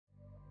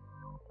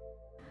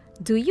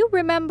Do you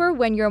remember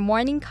when your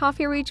morning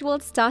coffee ritual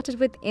started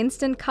with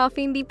instant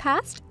coffee in the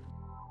past?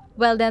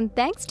 Well then,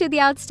 thanks to the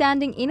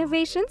outstanding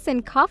innovations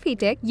in coffee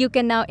tech, you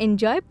can now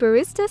enjoy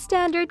barista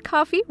standard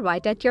coffee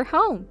right at your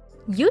home.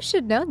 You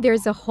should know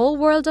there's a whole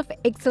world of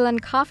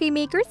excellent coffee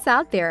makers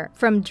out there.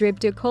 From drip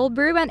to cold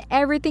brew and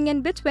everything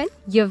in between,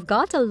 you've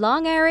got a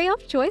long array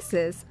of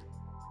choices.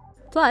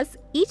 Plus,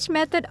 each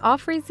method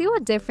offers you a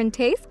different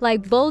taste,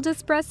 like bold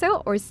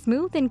espresso or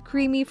smooth and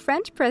creamy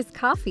French press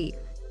coffee.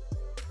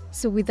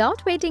 So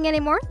without waiting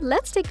anymore,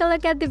 let's take a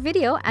look at the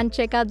video and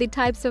check out the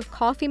types of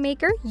coffee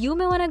maker you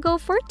may want to go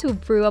for to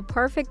brew a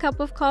perfect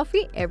cup of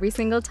coffee every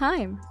single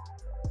time.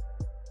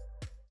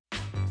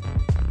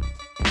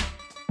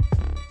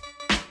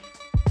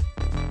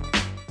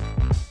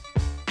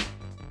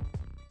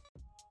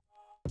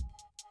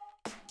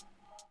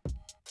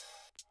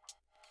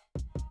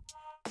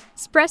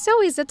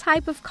 Espresso is a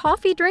type of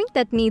coffee drink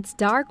that needs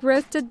dark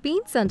roasted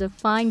beans and a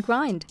fine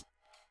grind.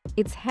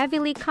 It's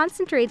heavily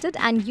concentrated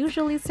and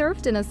usually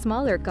served in a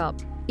smaller cup.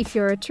 If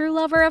you're a true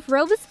lover of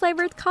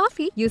robust-flavored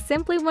coffee, you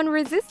simply won't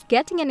resist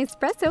getting an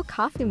espresso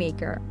coffee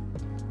maker.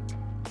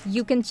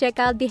 You can check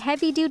out the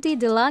heavy-duty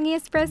DeLonghi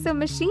espresso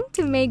machine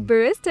to make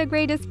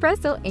barista-grade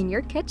espresso in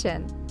your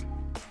kitchen.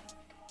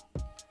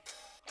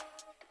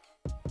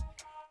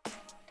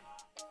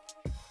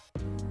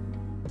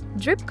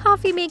 Drip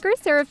coffee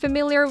makers are a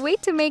familiar way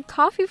to make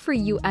coffee for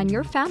you and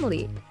your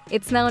family.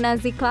 It's known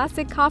as the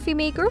classic coffee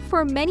maker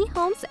for many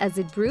homes as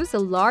it brews a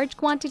large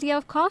quantity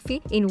of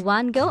coffee in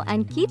one go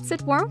and keeps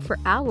it warm for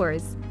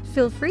hours.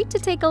 Feel free to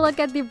take a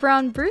look at the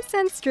Braun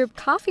BrewSense drip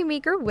coffee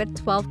maker with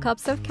 12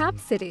 cups of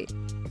capacity.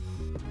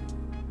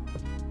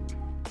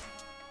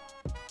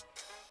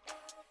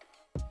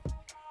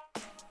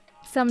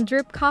 Some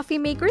drip coffee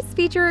makers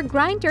feature a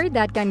grinder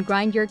that can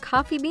grind your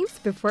coffee beans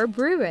before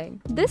brewing.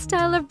 This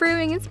style of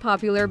brewing is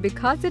popular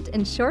because it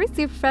ensures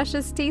the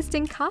freshest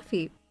tasting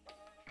coffee.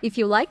 If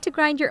you like to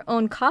grind your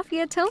own coffee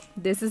at home,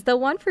 this is the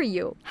one for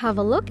you. Have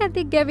a look at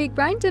the Gevi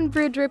Grind and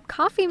Brew Drip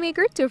coffee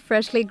maker to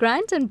freshly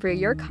grind and brew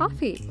your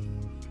coffee.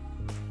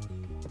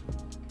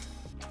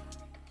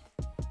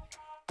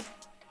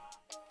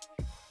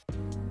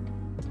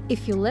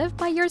 If you live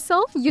by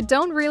yourself, you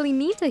don't really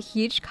need a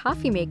huge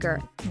coffee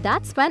maker.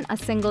 That's when a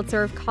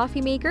single-serve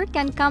coffee maker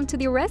can come to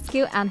the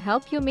rescue and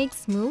help you make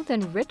smooth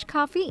and rich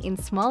coffee in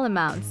small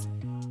amounts.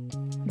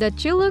 The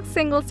CHULUX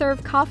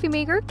single-serve coffee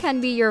maker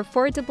can be your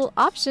affordable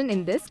option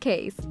in this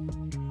case.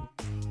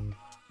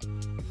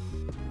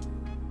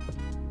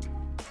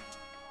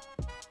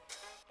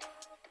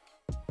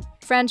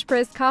 French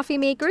press coffee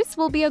makers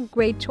will be a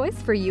great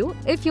choice for you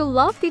if you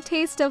love the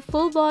taste of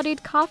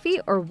full-bodied coffee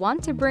or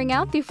want to bring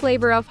out the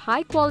flavor of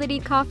high-quality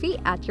coffee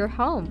at your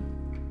home.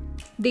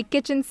 The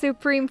Kitchen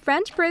Supreme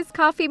French press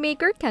coffee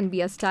maker can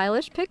be a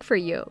stylish pick for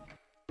you.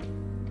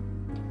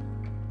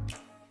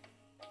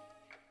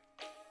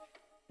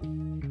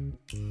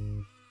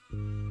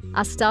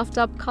 A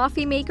Stovetop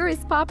coffee maker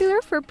is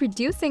popular for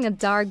producing a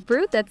dark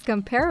brew that's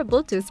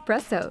comparable to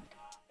espresso,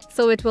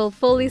 so it will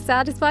fully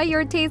satisfy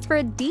your taste for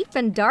a deep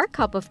and dark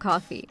cup of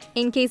coffee.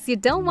 In case you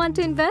don't want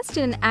to invest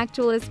in an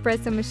actual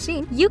espresso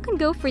machine, you can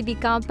go for the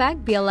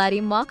compact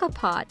Bialetti Moka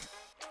Pot.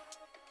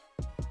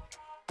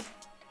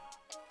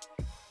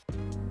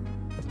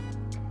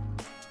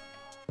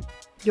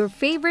 Your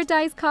favorite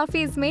iced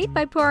coffee is made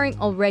by pouring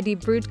already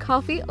brewed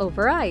coffee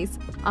over ice.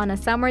 On a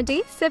summer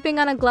day, sipping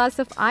on a glass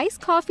of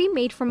iced coffee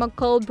made from a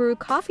cold brew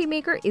coffee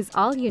maker is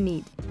all you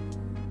need.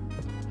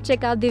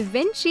 Check out the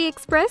Vinci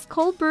Express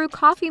cold brew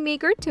coffee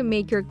maker to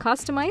make your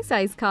customized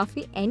iced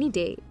coffee any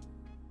day.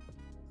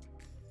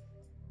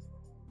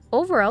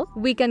 Overall,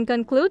 we can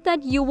conclude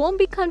that you won't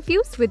be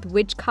confused with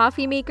which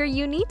coffee maker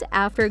you need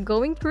after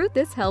going through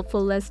this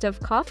helpful list of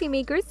coffee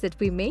makers that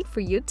we made for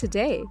you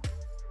today.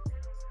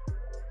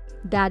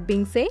 That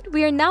being said,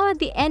 we are now at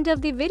the end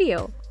of the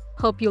video.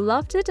 Hope you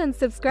loved it and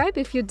subscribe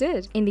if you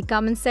did. In the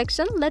comment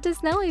section, let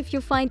us know if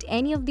you find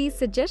any of these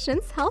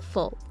suggestions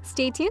helpful.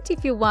 Stay tuned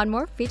if you want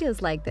more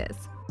videos like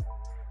this.